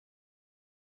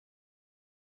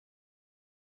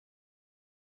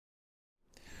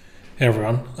Hey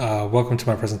everyone, welcome to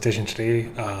my presentation today.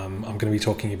 I'm going to be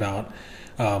talking about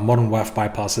modern WAF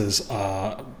bypasses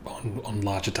on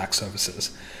large attack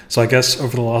surfaces. So I guess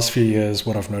over the last few years,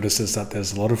 what I've noticed is that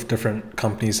there's a lot of different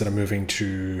companies that are moving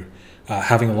to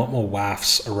having a lot more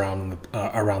WAFs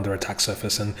around their attack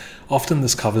surface, and often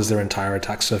this covers their entire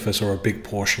attack surface or a big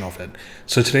portion of it.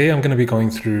 So today I'm going to be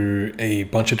going through a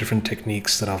bunch of different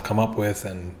techniques that I've come up with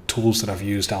and tools that I've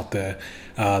used out there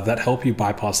that help you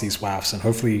bypass these WAFs and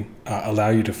hopefully allow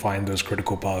you to find those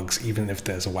critical bugs even if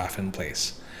there's a WAF in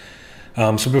place.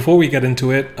 So before we get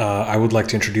into it, I would like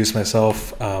to introduce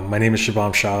myself. My name is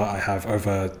Shubham Shah. I have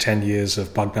over 10 years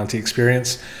of bug bounty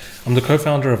experience. I'm the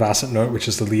co-founder of Assetnote, which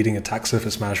is the leading attack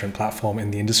surface management platform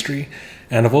in the industry.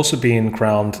 And I've also been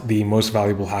crowned the most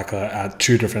valuable hacker at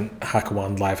 2 different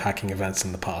HackerOne live hacking events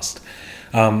in the past.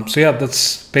 So yeah,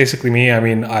 that's basically me. I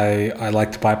mean, I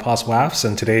like to bypass WAFs,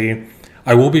 and today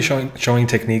I will be showing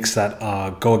techniques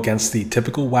that go against the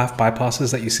typical WAF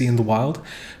bypasses that you see in the wild,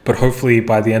 but hopefully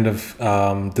by the end of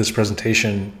this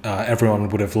presentation, everyone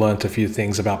would have learned a few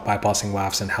things about bypassing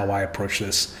WAFs and how I approach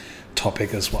this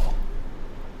topic as well.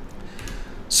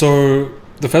 So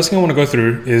the first thing I want to go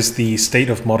through is the state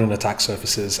of modern attack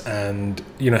surfaces and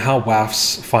how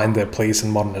WAFs find their place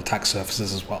in modern attack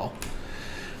surfaces as well.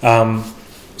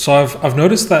 So I've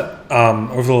noticed that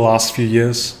over the last few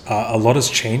years, a lot has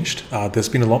changed. There's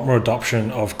been a lot more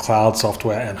adoption of cloud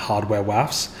software and hardware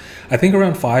WAFs. I think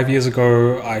around 5 years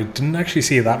ago, I didn't actually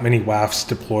see that many WAFs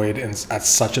deployed at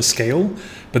such a scale.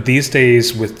 But these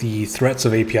days, with the threats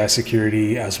of API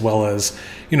security, as well as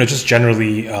just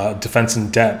generally defense in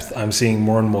depth, I'm seeing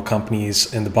more and more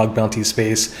companies in the bug bounty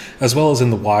space, as well as in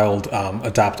the wild,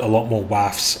 adapt a lot more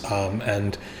WAFs.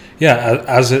 And yeah,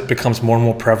 as it becomes more and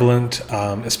more prevalent,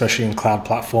 especially in cloud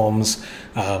platforms,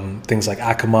 things like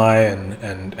Akamai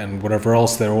and whatever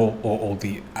else, they're all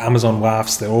the Amazon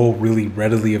WAFs, they're all really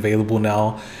readily available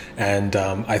now. And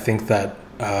I think that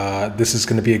this is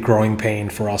going to be a growing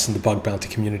pain for us in the bug bounty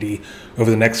community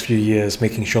over the next few years,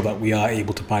 making sure that we are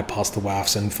able to bypass the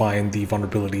WAFs and find the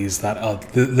vulnerabilities that are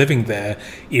living there,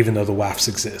 even though the WAFs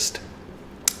exist.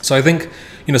 So I think,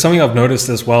 something I've noticed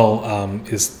as well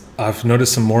is I've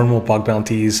noticed some more and more bug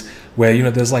bounties where,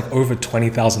 there's like over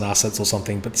 20,000 assets or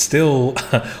something, but still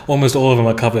almost all of them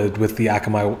are covered with an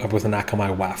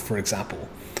Akamai WAF, for example.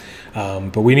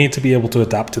 But we need to be able to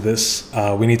adapt to this.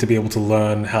 We need to be able to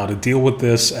learn how to deal with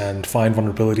this and find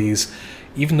vulnerabilities,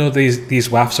 even though these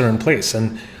WAFs are in place.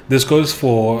 And this goes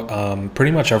for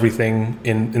pretty much everything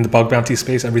in the bug bounty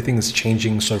space. Everything is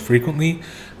changing so frequently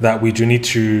that we do need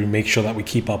to make sure that we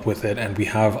keep up with it and we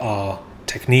have our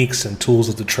techniques and tools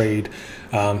of the trade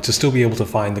to still be able to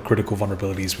find the critical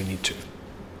vulnerabilities we need to.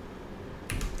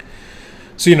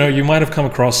 So, you might have come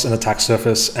across an attack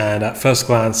surface, and at first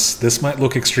glance, this might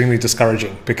look extremely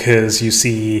discouraging because you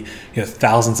see,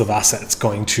 thousands of assets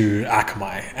going to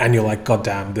Akamai, and you're like, God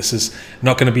damn, this is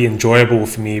not going to be enjoyable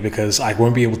for me because I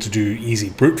won't be able to do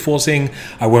easy brute forcing.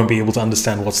 I won't be able to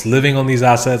understand what's living on these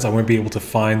assets. I won't be able to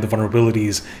find the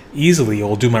vulnerabilities easily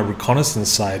or do my reconnaissance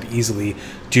side easily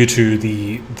due to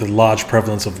the large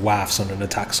prevalence of WAFs on an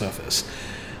attack surface.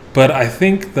 But I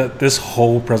think that this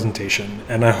whole presentation,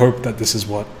 and I hope that this is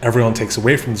what everyone takes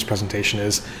away from this presentation,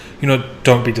 is,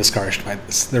 don't be discouraged by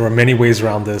this. There are many ways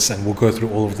around this, and we'll go through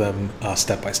all of them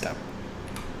step by step.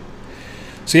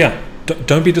 So yeah,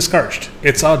 don't be discouraged.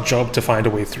 It's our job to find a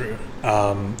way through.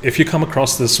 If you come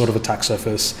across this sort of attack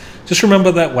surface, just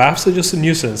remember that WAFs are just a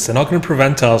nuisance. They're not going to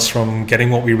prevent us from getting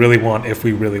what we really want if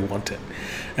we really want it.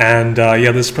 And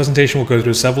yeah, this presentation will go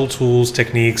through several tools,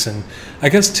 techniques, and I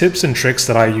guess tips and tricks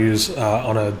that I use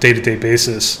on a day-to-day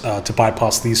basis to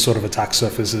bypass these sort of attack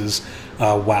surfaces,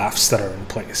 WAFs that are in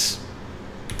place.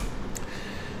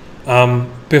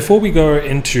 Before we go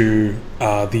into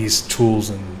these tools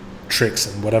and tricks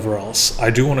and whatever else, I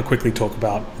do want to quickly talk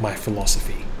about my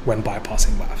philosophy when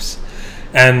bypassing WAFs.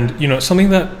 And something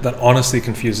that honestly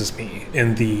confuses me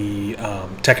in the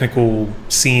technical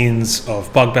scenes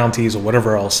of bug bounties or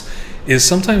whatever else is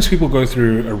sometimes people go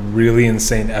through a really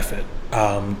insane effort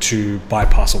to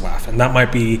bypass a WAF, and that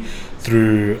might be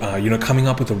through coming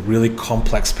up with a really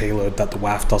complex payload that the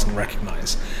WAF doesn't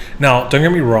recognize. Now, don't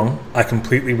get me wrong, I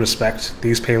completely respect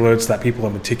these payloads that people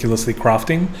are meticulously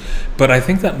crafting, but I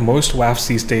think that most WAFs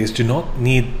these days do not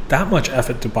need that much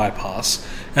effort to bypass.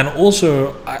 And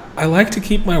also, I like to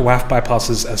keep my WAF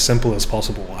bypasses as simple as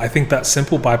possible. I think that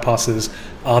simple bypasses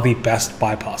are the best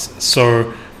bypasses.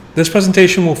 So this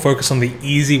presentation will focus on the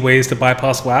easy ways to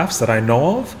bypass WAFs that I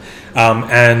know of,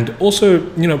 and also,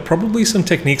 probably some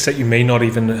techniques that you may not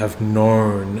even have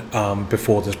known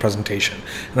before this presentation.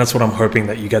 And that's what I'm hoping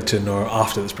that you get to know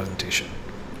after this presentation.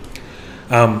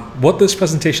 What this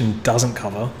presentation doesn't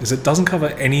cover is it doesn't cover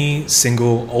any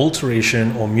single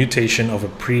alteration or mutation of a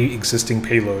pre-existing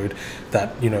payload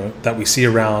that that we see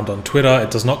around on Twitter.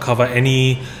 It does not cover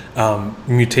any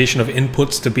mutation of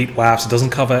inputs to beat WAFs. It doesn't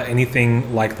cover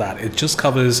anything like that. It just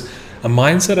covers a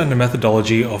mindset and a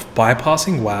methodology of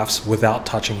bypassing WAFs without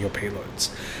touching your payloads.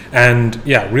 And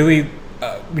yeah, really,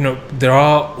 there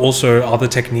are also other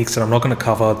techniques that I'm not going to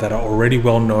cover that are already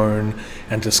well known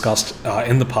and discussed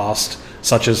in the past,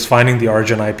 such as finding the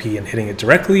origin IP and hitting it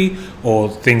directly, or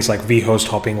things like vhost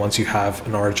hopping once you have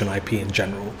an origin IP in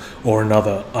general, or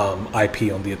another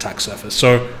IP on the attack surface.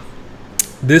 So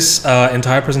this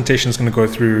entire presentation is going to go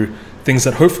through things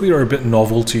that hopefully are a bit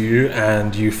novel to you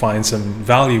and you find some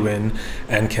value in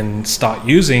and can start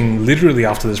using literally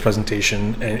after this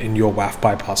presentation in your WAF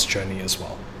bypass journey as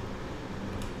well.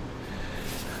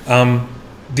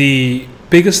 The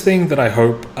biggest thing that I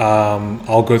hope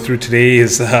I'll go through today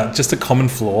is just a common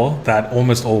flaw that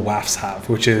almost all WAFs have,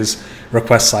 which is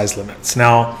request size limits.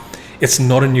 Now, it's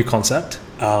not a new concept,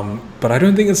 but I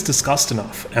don't think it's discussed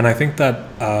enough. And I think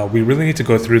that we really need to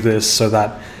go through this so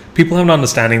that people have an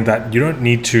understanding that you don't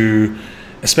need to,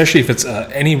 especially if it's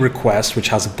any request which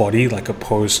has a body like a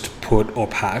post, put, or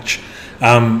patch.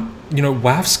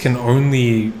 WAFs can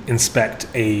only inspect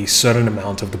a certain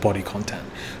amount of the body content.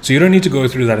 So you don't need to go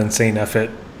through that insane effort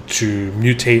to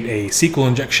mutate a SQL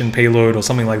injection payload or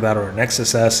something like that, or an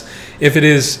XSS, if it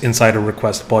is inside a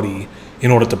request body,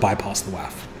 in order to bypass the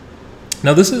WAF.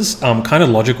 Now this is kind of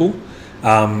logical.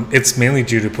 It's mainly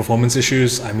due to performance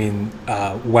issues. I mean,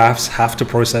 WAFs have to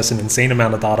process an insane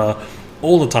amount of data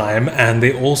all the time, and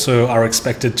they also are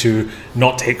expected to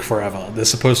not take forever. They're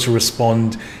supposed to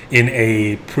respond in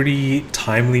a pretty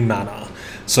timely manner.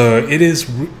 So it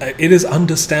is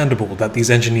understandable that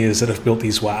these engineers that have built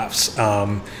these WAFs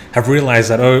have realized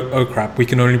that, oh crap, we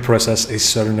can only process a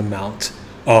certain amount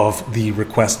of the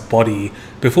request body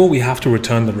before we have to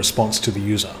return the response to the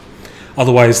user.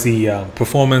 Otherwise, the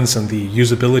performance and the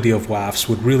usability of WAFs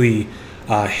would really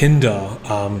hinder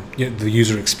the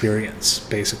user experience,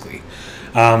 basically.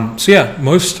 So yeah,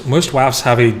 most WAFs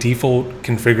have a default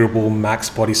configurable max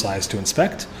body size to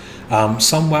inspect.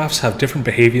 Some WAFs have different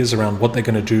behaviors around what they're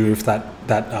going to do if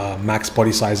that max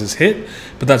body size is hit,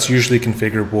 but that's usually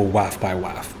configurable WAF by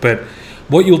WAF. But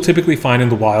what you'll typically find in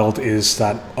the wild is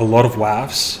that a lot of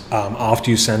WAFs,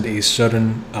 after you send a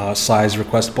certain size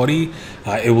request body,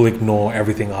 it will ignore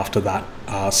everything after that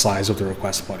size of the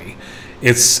request body.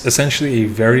 It's essentially a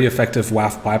very effective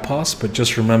WAF bypass, but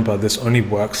just remember this only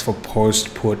works for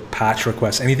post, put, patch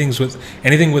requests, anything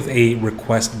with a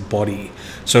request body.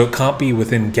 So it can't be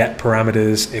within get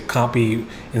parameters. It can't be,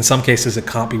 in some cases, it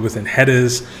can't be within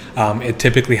headers. It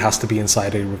typically has to be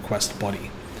inside a request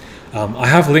body. I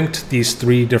have linked these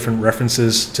 3 different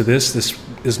references to this. This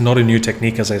is not a new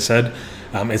technique, as I said.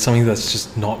 It's something that's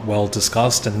just not well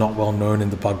discussed and not well known in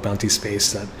the bug bounty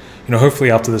space that,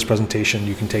 hopefully after this presentation,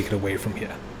 you can take it away from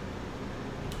here.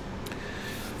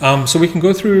 So we can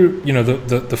go through,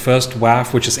 the first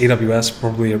WAF, which is AWS,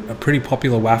 probably a pretty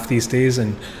popular WAF these days.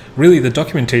 And really the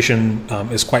documentation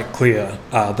is quite clear.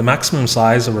 The maximum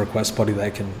size of a request body that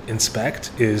I can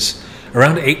inspect is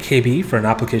around 8 KB for an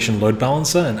application load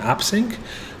balancer and app sync,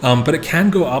 but it can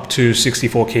go up to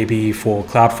 64 KB for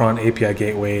CloudFront, API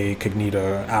Gateway,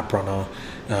 Cognito, App Runner,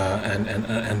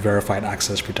 and verified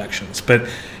access protections. But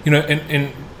in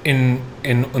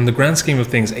the grand scheme of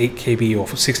things, 8 KB or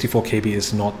 64 KB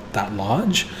is not that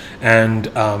large, and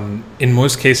in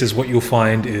most cases what you'll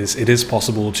find is it is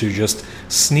possible to just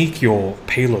sneak your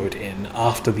payload in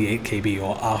after the 8 KB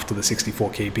or after the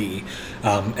 64 KB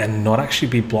and not actually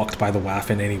be blocked by the WAF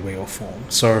in any way or form.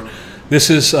 So this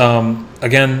is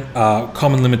again a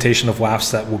common limitation of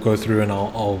WAFs that we'll go through, and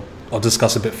I'll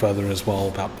discuss a bit further as well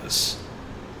about this.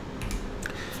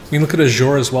 We can look at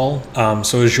Azure as well.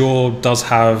 So Azure does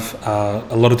have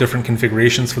a lot of different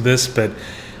configurations for this, but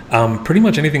pretty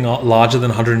much anything larger than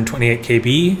 128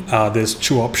 KB, there's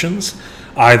 2 options.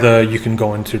 Either you can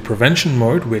go into prevention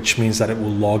mode, which means that it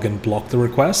will log and block the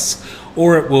requests,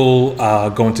 or it will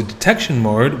go into detection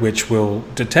mode, which will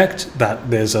detect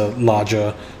that there's a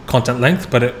larger content length,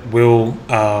 but it will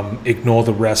ignore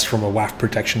the rest from a WAF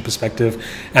protection perspective,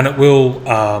 and it will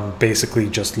basically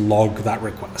just log that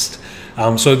request.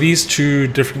 So these 2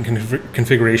 different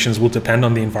configurations will depend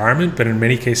on the environment, but in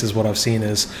many cases what I've seen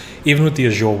is even with the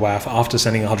Azure WAF, after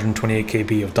sending 128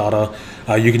 KB of data,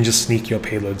 you can just sneak your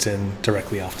payloads in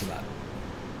directly after that.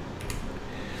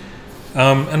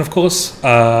 And of course,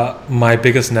 my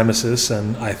biggest nemesis,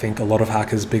 and I think a lot of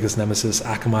hackers' biggest nemesis,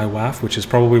 Akamai WAF, which is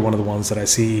probably one of the ones that I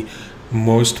see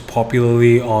most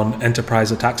popularly on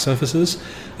enterprise attack surfaces.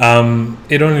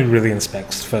 It only really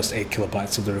inspects the first 8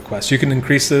 kilobytes of the request. You can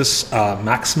increase this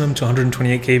maximum to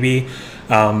 128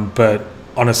 KB, but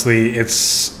honestly,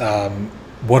 it's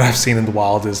what I've seen in the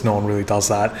wild is no one really does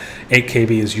that. 8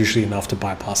 KB is usually enough to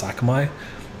bypass Akamai.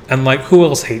 And like, who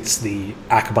else hates the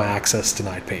Akamai access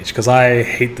denied page? Because I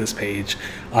hate this page.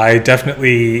 I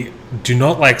definitely do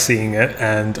not like seeing it,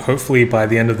 and hopefully by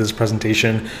the end of this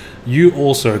presentation, you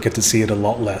also get to see it a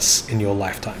lot less in your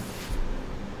lifetime.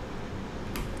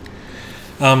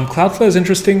 Cloudflare is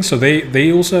interesting. So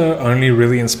they also only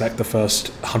really inspect the first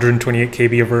 128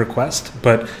 KB of a request,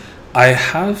 but I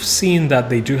have seen that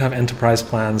they do have enterprise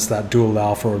plans that do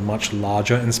allow for a much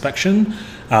larger inspection.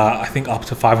 I think up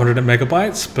to 500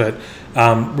 megabytes, but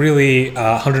really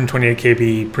 128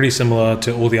 KB, pretty similar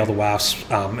to all the other WAFs,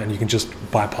 and you can just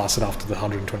bypass it after the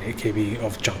 128 KB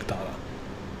of junk data.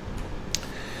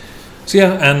 So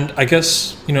yeah, and I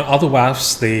guess, other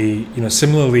WAFs, they,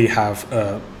 similarly have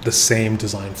the same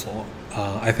design flaw.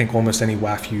 I think almost any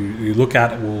WAF you look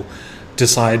at will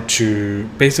decide to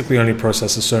basically only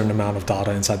process a certain amount of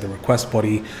data inside the request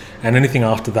body, and anything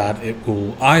after that, it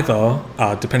will either,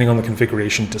 depending on the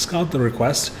configuration, discard the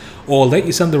request, or let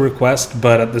you send the request,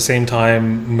 but at the same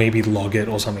time, maybe log it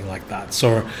or something like that.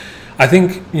 So I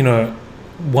think,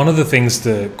 one of the things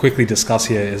to quickly discuss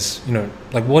here is,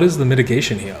 like, what is the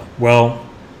mitigation here? Well,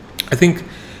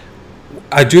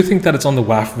 I do think that it's on the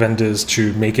WAF vendors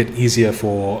to make it easier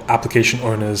for application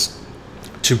owners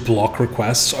to block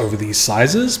requests over these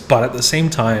sizes, but at the same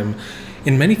time,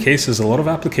 in many cases, a lot of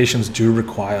applications do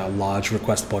require large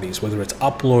request bodies, whether it's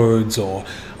uploads or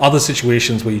other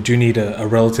situations where you do need a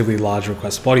relatively large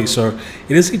request body. So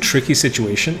it is a tricky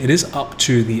situation. It is up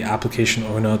to the application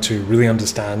owner to really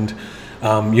understand,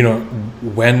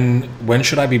 when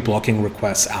should I be blocking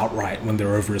requests outright when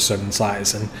they're over a certain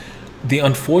size? And the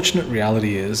unfortunate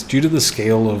reality is, due to the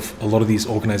scale of a lot of these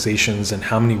organizations and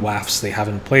how many WAFs they have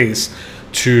in place,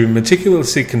 to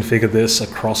meticulously configure this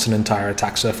across an entire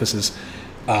attack surface is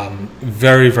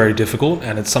very, very difficult,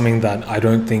 and it's something that I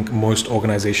don't think most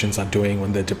organizations are doing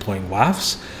when they're deploying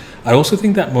WAFs. I also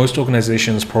think that most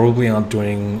organizations probably aren't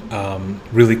doing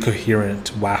really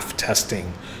coherent WAF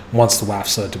testing once the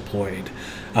WAFs are deployed.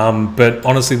 But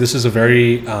honestly, this is a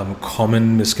very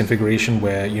common misconfiguration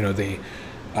where, they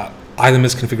either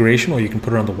misconfiguration, or you can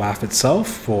put it on the WAF itself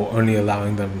for only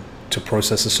allowing them to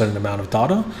process a certain amount of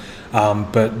data.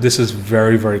 But this is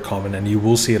very, very common, and you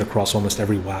will see it across almost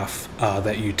every WAF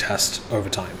that you test over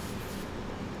time.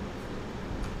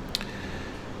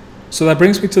 So that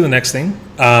brings me to the next thing.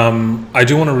 I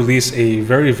do want to release a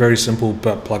very, very simple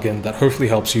burp plugin that hopefully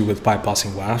helps you with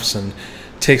bypassing WAFs and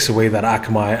takes away that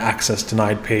Akamai access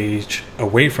denied page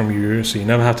away from you, so you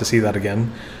never have to see that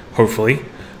again, hopefully.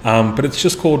 But it's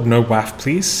just called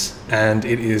nowafpls, and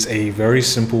it is a very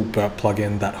simple burp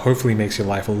plugin that hopefully makes your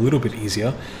life a little bit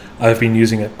easier. I've been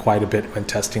using it quite a bit when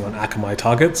testing on Akamai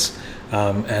targets,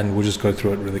 and we'll just go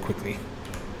through it really quickly.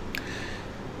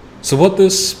 So what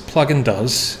this plugin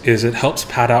does is it helps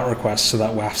pad out requests so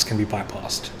that WAFs can be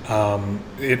bypassed.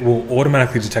 It will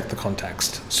automatically detect the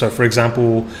context. So for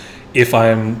example, if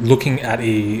I'm looking at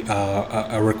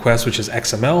a request which is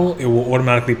XML, it will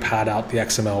automatically pad out the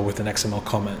XML with an XML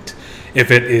comment. If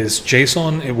it is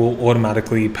JSON, it will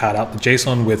automatically pad out the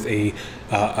JSON with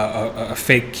a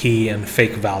fake key and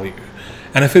fake value.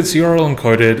 And if it's URL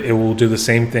encoded, it will do the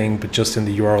same thing, but just in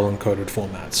the URL encoded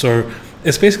format. So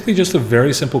it's basically just a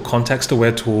very simple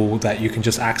context-aware tool that you can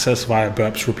just access via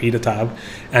Burp's repeater tab,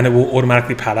 and it will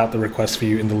automatically pad out the request for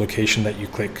you in the location that you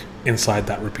click inside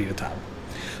that repeater tab.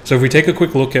 So if we take a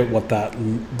quick look at what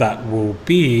that will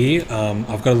be,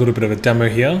 I've got a little bit of a demo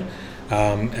here,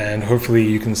 and hopefully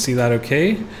you can see that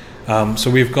okay.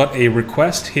 So we've got a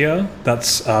request here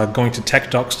that's going to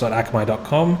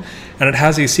techdocs.akamai.com, and it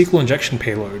has a SQL injection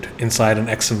payload inside an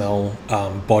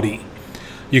XML body.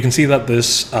 You can see that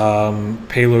this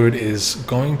payload is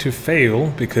going to fail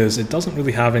because it doesn't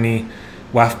really have any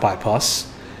WAF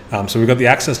bypass. So we've got the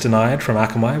access denied from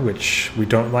Akamai, which we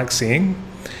don't like seeing.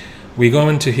 We go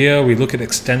into here, we look at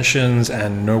extensions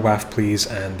and no WAF please,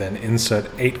 and then insert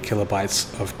 8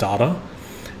 kilobytes of data.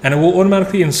 And it will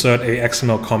automatically insert a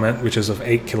XML comment, which is of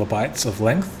 8 kilobytes of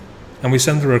length. And we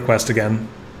send the request again.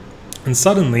 And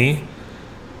suddenly,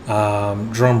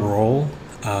 drum roll,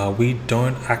 we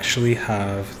don't actually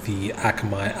have the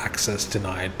Akamai access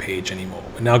denied page anymore.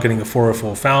 We're now getting a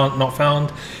 404 found, not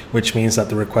found, which means that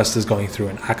the request is going through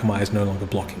and Akamai is no longer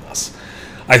blocking us.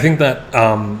 I think that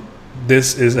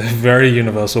this is a very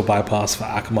universal bypass for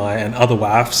Akamai and other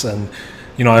WAFs, and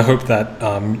I hope that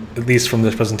at least from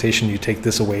this presentation you take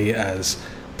this away as,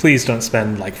 please don't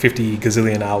spend like 50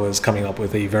 gazillion hours coming up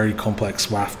with a very complex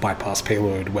WAF bypass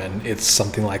payload when it's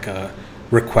something like a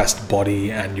request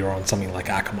body and you're on something like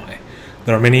Akamai.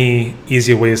 There are many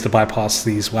easier ways to bypass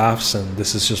these WAFs, and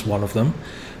this is just one of them,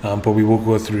 but we will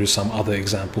go through some other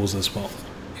examples as well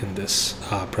in this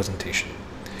presentation.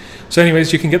 So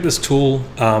anyways, you can get this tool.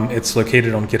 It's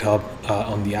located on GitHub,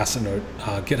 on the Assetnote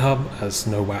GitHub as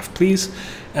nowafpls.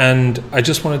 And I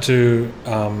just wanted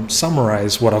to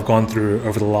summarize what I've gone through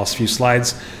over the last few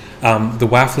slides. The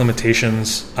WAF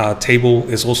limitations table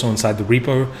is also inside the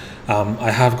repo.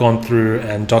 I have gone through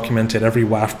and documented every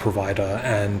WAF provider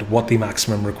and what the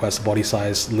maximum request body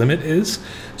size limit is.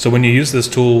 So when you use this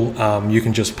tool, you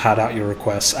can just pad out your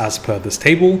requests as per this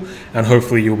table, and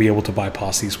hopefully you'll be able to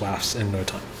bypass these WAFs in no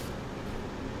time.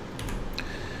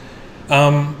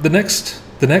 The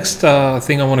next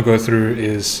thing I want to go through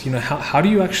is, how do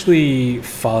you actually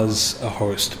fuzz a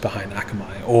host behind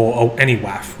Akamai or any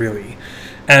WAF really?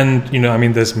 And, I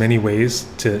mean, there's many ways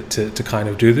to kind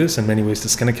of do this and many ways to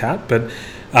skin a cat, but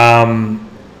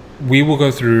we will go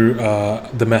through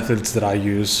the methods that I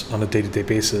use on a day-to-day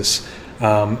basis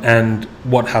and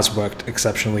what has worked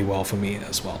exceptionally well for me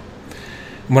as well.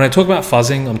 When I talk about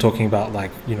fuzzing, I'm talking about,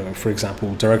 like, for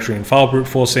example, directory and file brute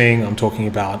forcing. I'm talking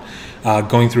about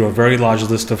going through a very large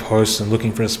list of hosts and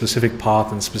looking for a specific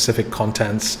path and specific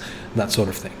contents, that sort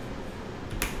of thing.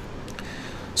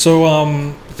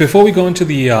 So before we go into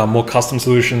the more custom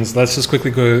solutions, let's just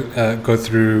quickly go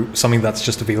through something that's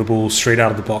just available straight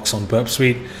out of the box on Burp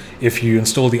Suite. If you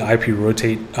install the IP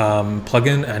Rotate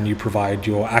plugin and you provide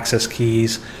your access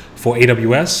keys for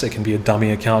AWS, it can be a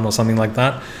dummy account or something like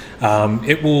that,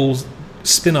 it will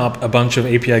spin up a bunch of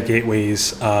API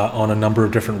gateways on a number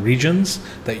of different regions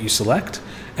that you select,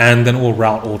 and then it will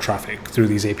route all traffic through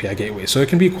these API gateways. So it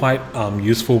can be quite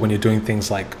useful when you're doing things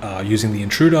like using the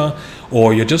intruder,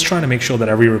 or you're just trying to make sure that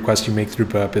every request you make through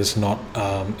Burp is not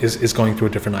is going through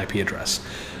a different IP address.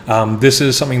 This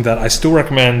is something that I still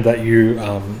recommend that you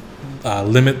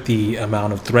limit the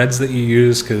amount of threads that you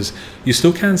use, because you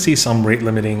still can see some rate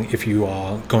limiting if you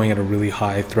are going at a really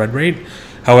high thread rate.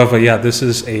 However, yeah, this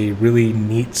is a really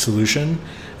neat solution.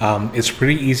 It's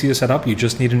pretty easy to set up. You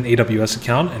just need an AWS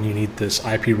account and you need this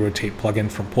IP Rotate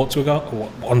plugin from Portswigger,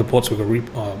 or on the Portswigger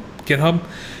GitHub,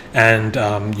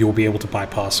 and you'll be able to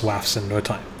bypass WAFs in no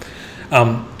time.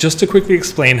 Just to quickly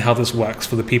explain how this works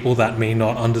for the people that may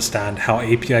not understand how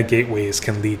API gateways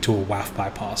can lead to a WAF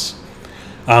bypass.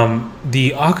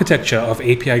 The architecture of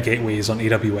API gateways on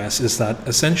AWS is that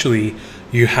essentially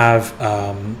you have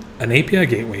an API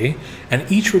gateway, and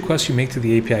each request you make to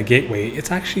the API gateway,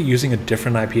 it's actually using a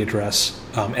different IP address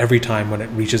every time when it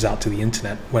reaches out to the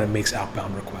internet, when it makes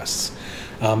outbound requests.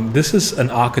 This is an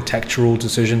architectural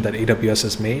decision that AWS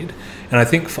has made, and I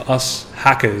think for us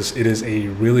hackers, it is a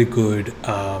really good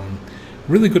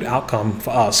outcome for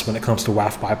us when it comes to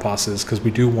WAF bypasses, because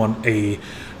we do want a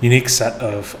unique set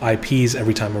of IPs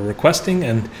every time we're requesting,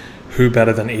 and who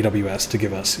better than AWS to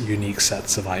give us unique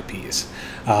sets of IPs.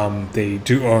 They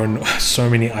do own so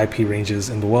many IP ranges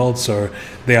in the world, so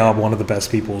they are one of the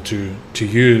best people to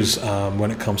use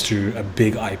when it comes to a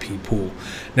big IP pool.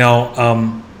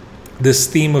 Now, this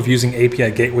theme of using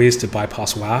API gateways to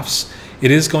bypass WAFs, it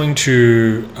is going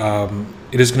to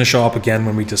show up again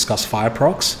when we discuss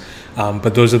Fireprox.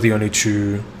 But those are the only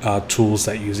two tools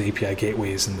that use API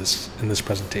gateways in this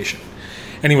presentation.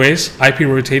 Anyways, IP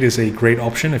Rotate is a great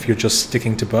option if you're just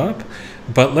sticking to Burp,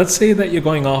 but let's say that you're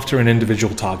going after an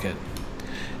individual target.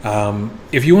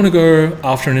 If you want to go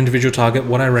after an individual target,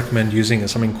 what I recommend using is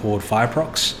something called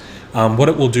Fireprox. What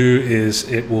it will do is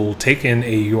it will take in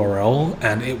a URL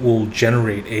and it will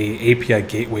generate a API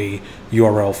gateway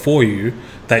URL for you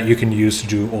that you can use to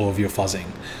do all of your fuzzing.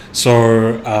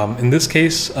 So in this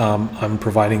case, I'm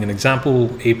providing an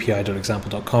example,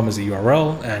 api.example.com is the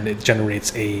URL, and it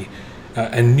generates a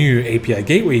new API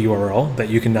gateway URL that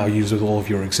you can now use with all of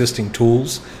your existing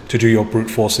tools to do your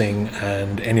brute forcing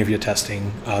and any of your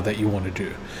testing that you want to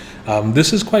do.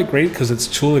 This is quite great because it's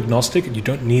tool agnostic. You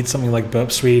don't need something like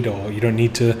Burp Suite, or you don't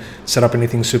need to set up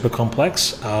anything super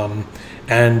complex,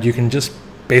 and you can just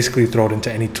basically throw it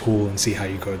into any tool and see how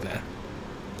you go there.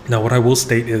 Now, what I will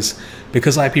state is,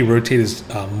 because IP Rotate is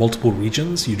multiple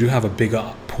regions, you do have a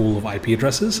bigger pool of IP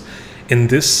addresses. In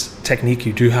this technique,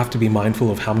 you do have to be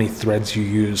mindful of how many threads you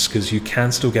use, because you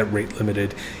can still get rate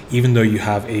limited, even though you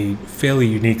have a fairly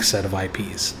unique set of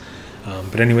IPs.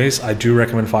 But anyways, I do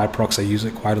recommend Fireprox. I use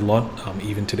it quite a lot,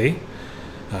 even today.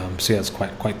 So yeah, it's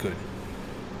quite good.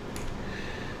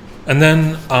 And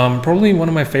then probably one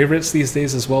of my favorites these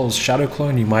days as well is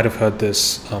ShadowClone. You might have heard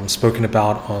this spoken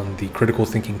about on the Critical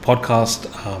Thinking podcast.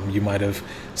 You might have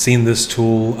seen this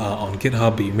tool on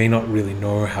GitHub, but you may not really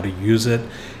know how to use it.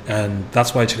 And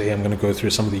that's why today I'm going to go through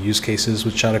some of the use cases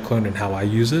with ShadowClone and how I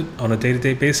use it on a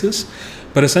day-to-day basis.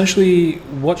 But essentially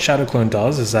what ShadowClone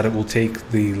does is that it will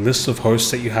take the list of hosts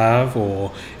that you have,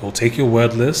 or it will take your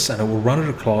word lists, and it will run it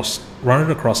across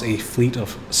a fleet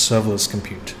of serverless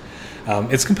compute.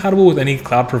 It's compatible with any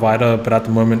cloud provider, but at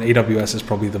the moment AWS is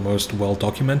probably the most well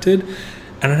documented,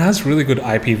 and it has really good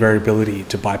IP variability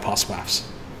to bypass WAFs.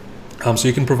 So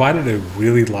you can provide it a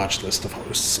really large list of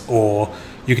hosts, or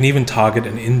you can even target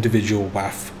an individual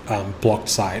WAF blocked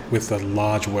site with a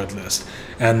large word list,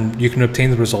 and you can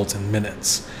obtain the results in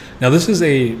minutes. Now this is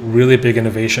a really big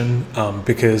innovation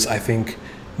because I think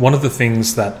one of the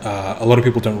things that a lot of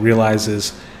people don't realize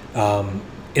is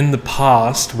in the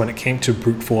past, when it came to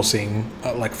brute forcing,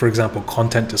 like for example,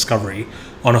 content discovery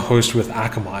on a host with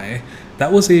Akamai,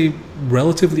 that was a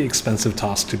relatively expensive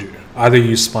task to do. Either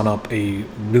you spun up a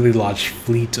really large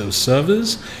fleet of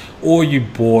servers, or you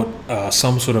bought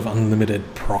some sort of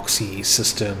unlimited proxy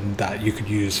system that you could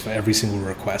use for every single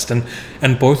request.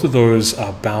 And both of those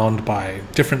are bound by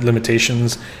different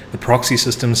limitations. The proxy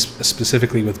systems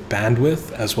specifically with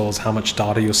bandwidth, as well as how much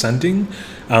data you're sending.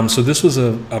 So this was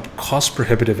a cost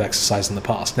prohibitive exercise in the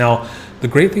past. Now, the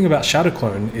great thing about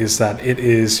ShadowClone is that it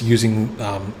is using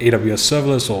AWS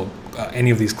serverless or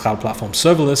any of these cloud platform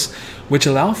serverless, which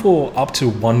allow for up to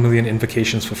 1 million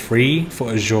invocations for free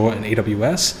for Azure and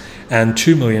AWS, and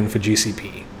 2 million for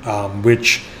GCP,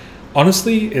 which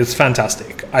honestly is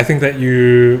fantastic. I think that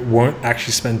you won't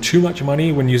actually spend too much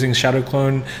money when using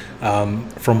ShadowClone.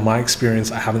 From my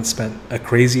experience, I haven't spent a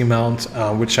crazy amount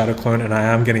with ShadowClone, and I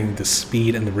am getting the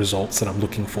speed and the results that I'm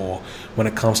looking for when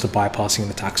it comes to bypassing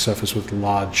an attack surface with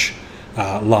large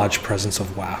presence of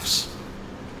WAFs.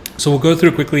 So we'll go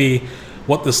through quickly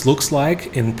what this looks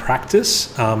like in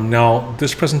practice. Now,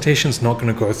 this presentation is not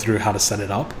going to go through how to set it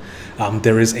up.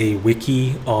 There is a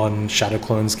wiki on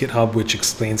ShadowClone's GitHub which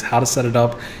explains how to set it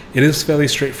up. It is fairly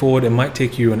straightforward. It might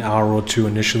take you an hour or two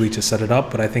initially to set it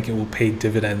up, but I think it will pay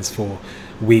dividends for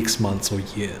weeks, months, or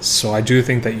years. So I do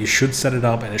think that you should set it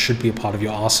up, and it should be a part of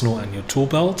your arsenal and your tool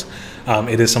belt.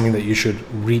 It is something that you should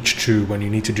reach to when you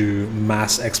need to do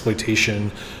mass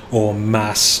exploitation or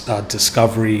mass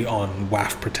discovery on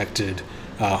WAF protected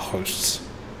hosts.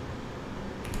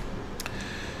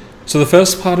 So the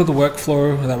first part of the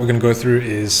workflow that we're going to go through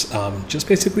is just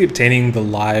basically obtaining the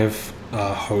live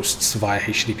hosts via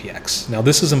HTTPX. Now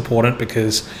this is important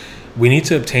because we need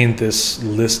to obtain this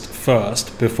list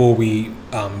first before we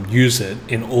use it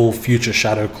in all future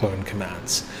ShadowClone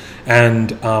commands.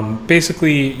 And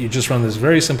basically you just run this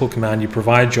very simple command. You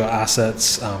provide your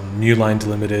assets, new line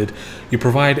delimited. You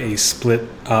provide a split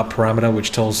parameter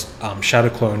which tells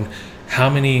ShadowClone how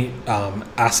many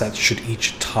assets should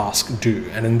each task do.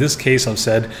 And in this case, I've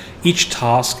said each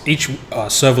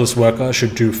serverless worker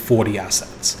should do 40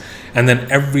 assets. And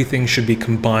then everything should be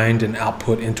combined and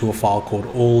output into a file called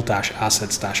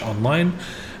all-assets-online.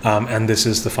 And this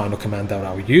is the final command that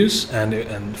I would use.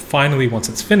 And finally, once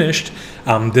it's finished,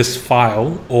 this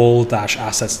file,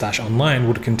 all-assets-online,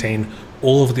 would contain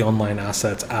all of the online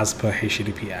assets as per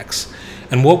HTTPX.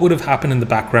 And what would have happened in the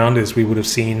background is we would have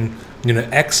seen,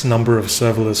 X number of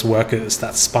serverless workers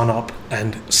that spun up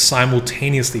and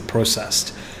simultaneously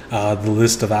processed the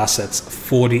list of assets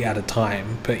 40 at a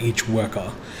time per each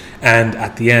worker. And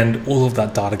at the end, all of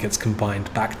that data gets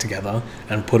combined back together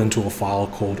and put into a file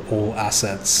called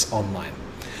all-assets-online.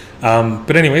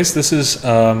 But anyways, this is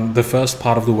the first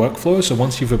part of the workflow. So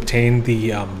once you've obtained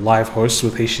the live hosts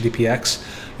with HTTPX,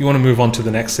 you want to move on to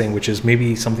the next thing, which is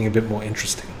maybe something a bit more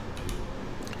interesting.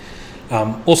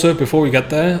 Also, before we get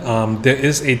there, there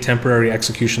is a temporary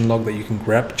execution log that you can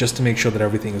grep just to make sure that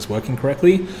everything is working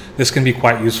correctly. This can be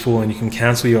quite useful, and you can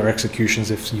cancel your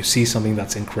executions if you see something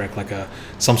that's incorrect, like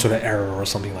some sort of error or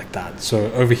something like that.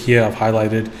 So over here, I've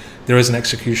highlighted there is an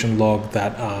execution log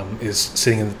that is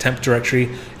sitting in the temp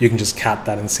directory. You can just cat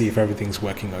that and see if everything's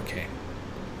working okay.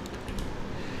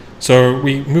 So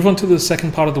we move on to the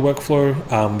second part of the workflow,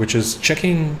 which is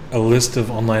checking a list of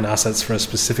online assets for a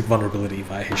specific vulnerability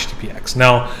via HTTPX.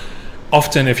 Now,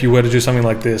 often if you were to do something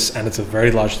like this and it's a very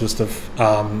large list of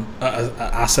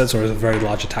assets or a very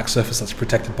large attack surface that's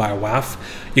protected by a WAF,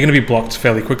 you're going to be blocked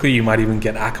fairly quickly. You might even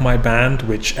get Akamai banned,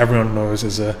 which everyone knows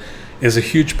is a is a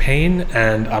huge pain,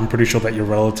 and I'm pretty sure that your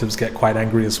relatives get quite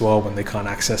angry as well when they can't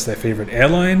access their favorite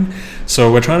airline.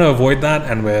 So we're trying to avoid that,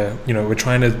 and we're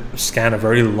trying to scan a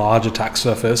very large attack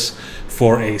surface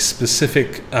for a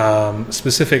specific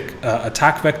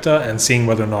attack vector and seeing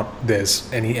whether or not there's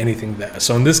anything there.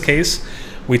 So in this case,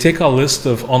 we take our list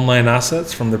of online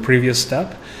assets from the previous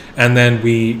step, and then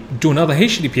we do another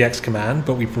HTTPX command,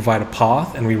 but we provide a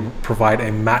path and we provide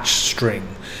a match string,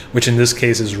 which in this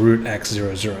case is root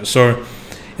x00. So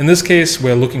in this case,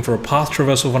 we're looking for a path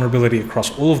traversal vulnerability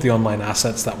across all of the online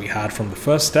assets that we had from the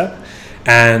first step,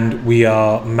 and we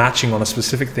are matching on a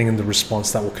specific thing in the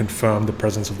response that will confirm the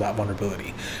presence of that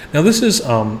vulnerability. Now this is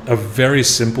a very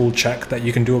simple check that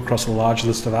you can do across a large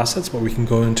list of assets, but we can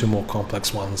go into more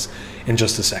complex ones in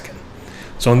just a second.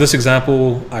 So in this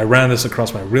example, I ran this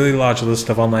across my really large list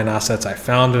of online assets. I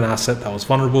found an asset that was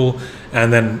vulnerable,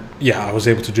 and then I was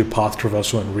able to do path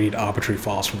traversal and read arbitrary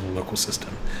files from the local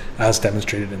system, as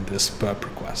demonstrated in this burp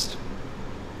request.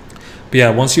 But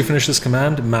yeah, once you finish this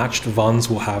command, matched vuns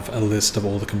will have a list of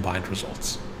all the combined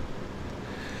results.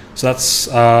 So that's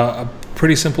a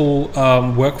pretty simple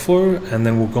workflow, and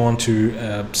then we'll go on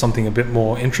to something a bit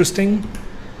more interesting.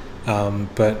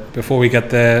 But before we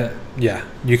get there,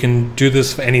 you can do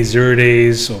this for any 0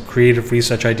 days or creative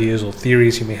research ideas or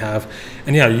theories you may have.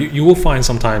 And you will find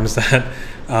sometimes that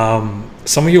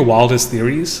some of your wildest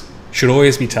theories should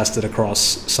always be tested across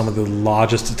some of the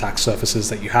largest attack surfaces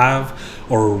that you have,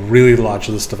 or a really large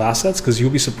list of assets, because you'll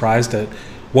be surprised at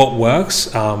what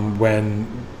works when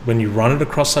you run it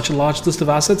across such a large list of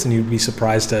assets, and you'd be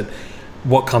surprised at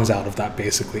what comes out of that,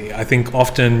 basically. I think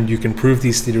often you can prove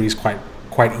these theories quite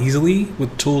easily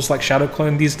with tools like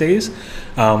ShadowClone these days.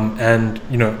 And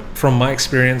from my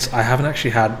experience, I haven't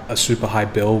actually had a super high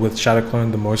bill with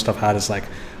ShadowClone. The most I've had is like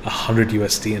 100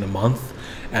 USD in a month,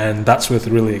 and that's with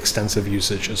really extensive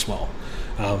usage as well.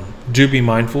 Do be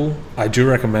mindful. I do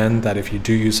recommend that if you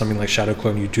do use something like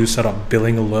ShadowClone, you do set up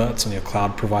billing alerts on your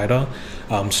cloud provider,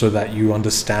 so that you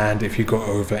understand if you go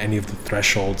over any of the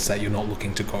thresholds that you're not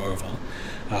looking to go over.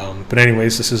 But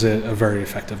anyways, this is a very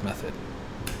effective method.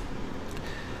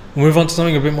 We'll move on to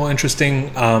something a bit more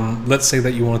interesting. Let's say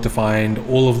that you wanted to find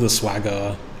all of the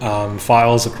Swagger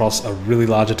files across a really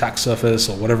large attack surface,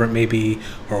 or whatever it may be,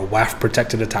 or a WAF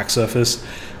protected attack surface.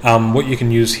 What you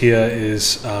can use here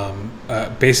is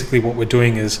basically what we're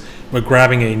doing is we're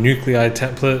grabbing a nuclei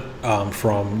template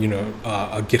from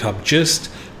a GitHub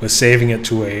gist. We're saving it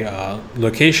to a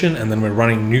location, and then we're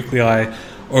running nuclei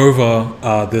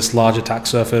over this large attack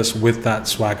surface with that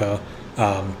Swagger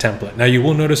template. Now you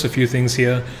will notice a few things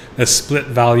here. The split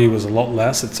value is a lot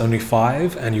less, it's only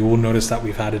 5, and you will notice that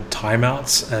we've added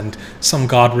timeouts and some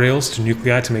guardrails to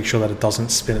nuclei to make sure that it doesn't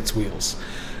spin its wheels.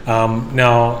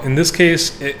 Now in this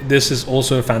case, this is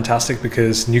also fantastic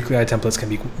because nuclei templates can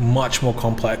be much more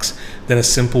complex than a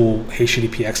simple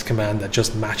HTTPX command that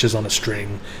just matches on a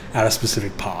string at a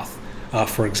specific path.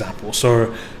 For example.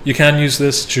 So you can use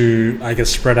this to, I guess,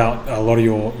 spread out a lot of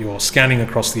your scanning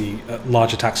across the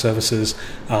large attack surfaces,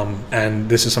 and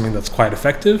this is something that's quite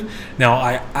effective. Now,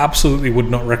 I absolutely would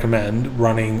not recommend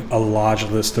running a large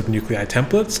list of nuclei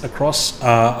templates across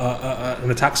an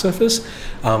attack surface.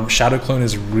 ShadowClone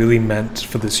is really meant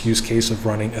for this use case of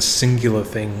running a singular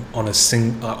thing on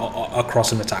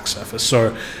across an attack surface.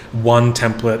 So one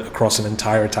template across an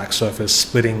entire attack surface,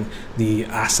 splitting the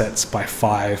assets by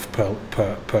 5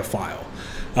 per file.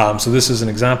 So this is an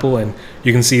example, and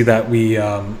you can see that we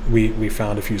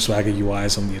found a few Swagger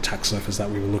UIs on the attack surface that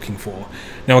we were looking for.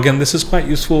 Now again, this is quite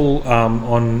useful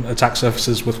on attack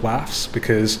surfaces with WAFs,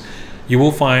 because you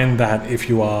will find that if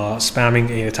you are spamming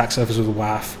an attack surface with a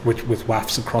WAF, with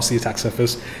WAFs across the attack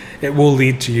surface, it will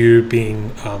lead to you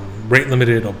being rate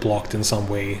limited or blocked in some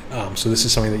way. So this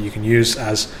is something that you can use.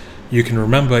 As you can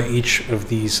remember, each of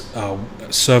these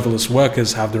serverless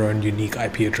workers have their own unique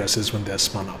IP addresses when they're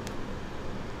spun up.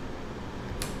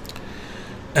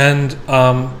 And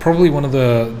probably one of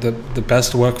the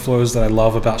best workflows that I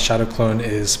love about ShadowClone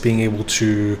is being able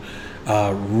to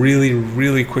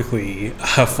really quickly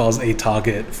fuzz a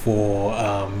target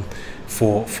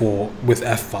with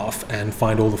fbuff and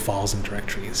find all the files and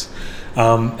directories.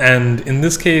 And in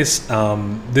this case,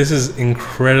 this is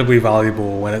incredibly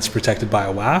valuable when it's protected by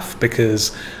a WAF,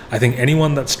 because I think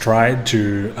anyone that's tried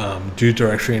to do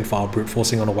directory and file brute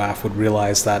forcing on a WAF would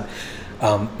realize that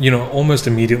almost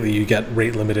immediately you get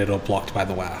rate limited or blocked by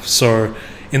the WAF. So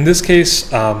in this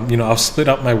case, I've split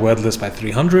up my word list by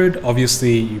 300.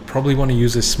 Obviously, you probably want to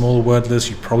use a smaller word list.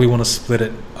 You probably want to split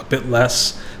it a bit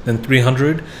less than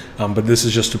 300, but this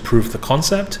is just to prove the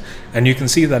concept. And you can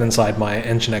see that inside my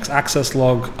Nginx access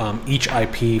log, each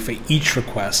IP for each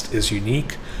request is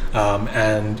unique.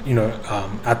 And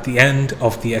at the end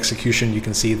of the execution, you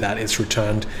can see that it's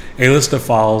returned a list of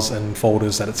files and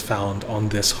folders that it's found on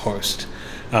this host.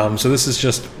 So this is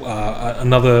just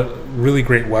another really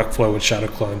great workflow with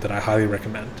ShadowClone that I highly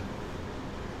recommend.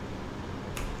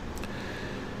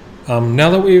 Now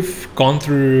that we've gone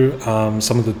through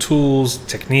some of the tools,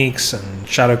 techniques, and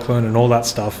ShadowClone and all that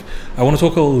stuff, I want to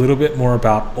talk a little bit more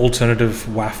about alternative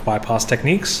WAF bypass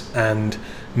techniques, and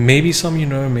maybe some you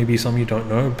know, maybe some you don't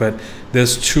know, but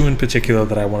there's two in particular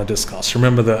that I want to discuss.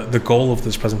 Remember, the goal of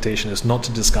this presentation is not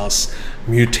to discuss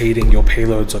mutating your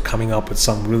payloads or coming up with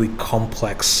some really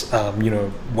complex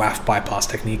WAF bypass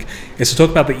technique. It's to talk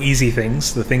about the easy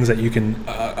things, the things that you can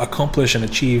accomplish and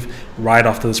achieve right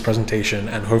after this presentation,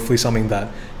 and hopefully something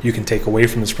that you can take away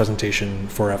from this presentation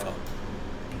forever.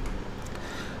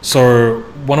 So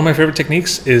one of my favorite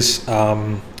techniques is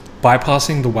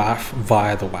bypassing the WAF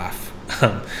via the WAF.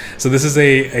 So this is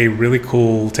a really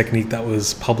cool technique that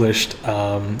was published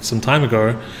some time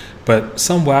ago, but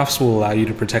some WAFs will allow you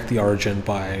to protect the origin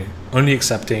by only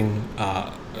accepting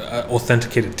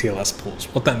authenticated TLS pools.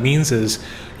 What that means is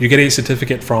you get a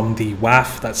certificate from the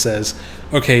WAF that says,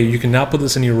 okay, you can now put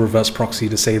this in your reverse proxy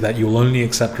to say that you'll only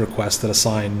accept requests that are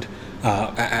signed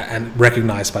and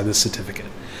recognized by this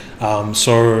certificate.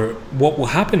 So what will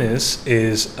happen is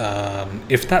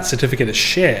if that certificate is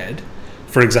shared,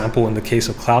 for example, in the case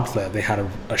of Cloudflare, they had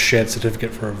a shared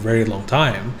certificate for a very long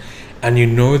time, and you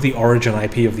know the origin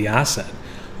IP of the asset.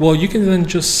 Well, you can then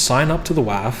just sign up to the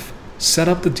WAF, set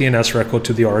up the DNS record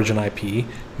to the origin IP,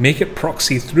 make it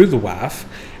proxy through the WAF,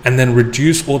 and then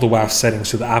reduce all the WAF settings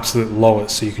to the absolute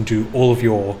lowest, so you can do all of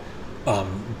your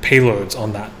payloads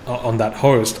on that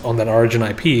host, on that origin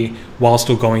IP, while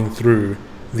still going through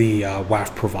the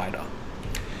WAF provider.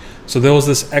 So there was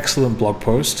this excellent blog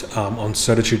post on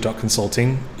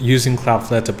certitude.consulting using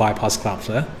Cloudflare to bypass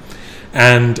Cloudflare.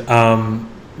 And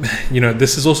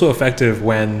this is also effective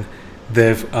when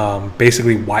they've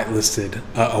basically whitelisted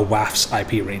a WAF's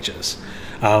IP ranges.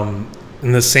 And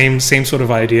the same sort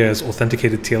of idea as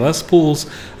authenticated TLS pools,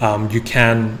 you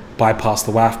can bypass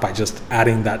the WAF by just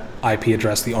adding that IP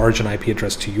address, the origin IP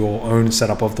address, to your own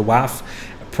setup of the WAF,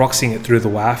 proxying it through the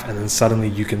WAF, and then suddenly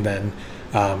you can then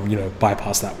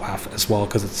bypass that WAF as well,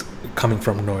 because it's coming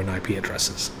from known IP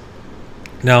addresses.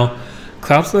 Now,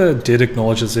 Cloudflare did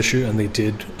acknowledge this issue, and they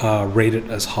did rate it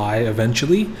as high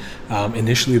eventually.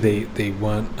 Initially, they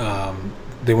weren't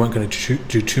going to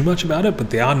do too much about it,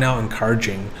 but they are now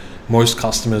encouraging most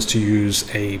customers to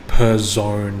use a per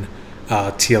zone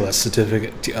TLS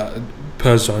certificate,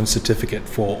 per zone certificate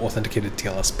for authenticated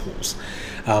TLS pools.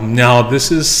 Now,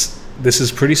 this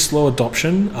is pretty slow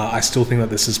adoption. I still think that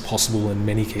this is possible in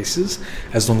many cases,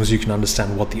 as long as you can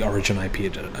understand what the origin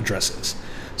IP address is.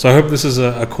 So I hope this is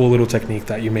a cool little technique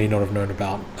that you may not have known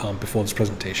about before this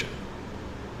presentation.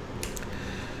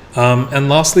 And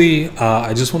lastly,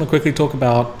 I just want to quickly talk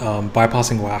about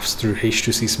bypassing WAFs through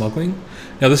H2C smuggling.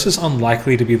 Now, this is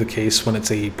unlikely to be the case when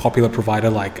it's a popular provider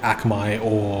like Akamai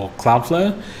or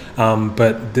Cloudflare,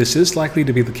 but this is likely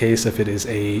to be the case if it is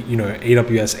a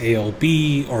AWS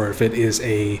ALB, or if it is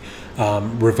a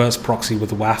reverse proxy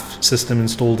with a WAF system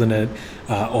installed in it,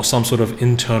 or some sort of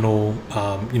internal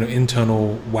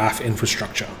internal WAF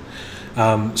infrastructure.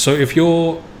 So if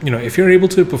you're able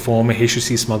to perform a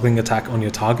H2C smuggling attack on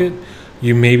your target,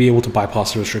 you may be able to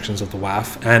bypass the restrictions of the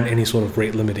WAF and any sort of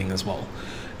rate limiting as well.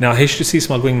 Now, H2C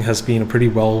smuggling has been a pretty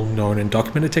well-known and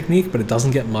documented technique, but it doesn't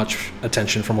get much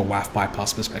attention from a WAF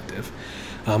bypass perspective.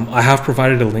 I have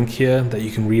provided a link here that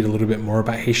you can read a little bit more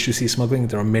about H2C smuggling.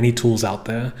 There are many tools out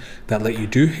there that let you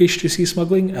do H2C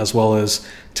smuggling, as well as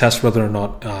test whether or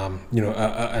not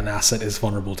an asset is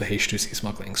vulnerable to H2C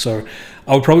smuggling. So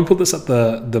I would probably put this at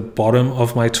the bottom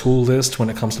of my tool list when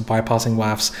it comes to bypassing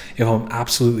WAFs. If I'm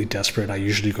absolutely desperate, I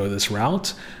usually go this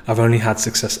route. I've only had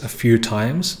success a few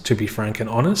times, to be frank and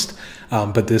honest,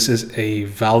 but this is a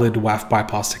valid WAF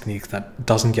bypass technique that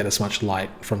doesn't get as much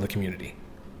light from the community.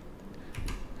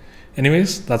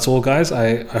 Anyways, that's all, guys.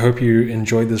 I hope you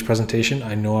enjoyed this presentation.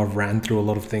 I know I've ran through a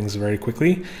lot of things very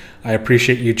quickly. I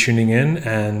appreciate you tuning in,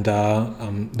 and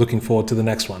I'm looking forward to the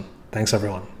next one. Thanks,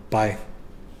 everyone. Bye.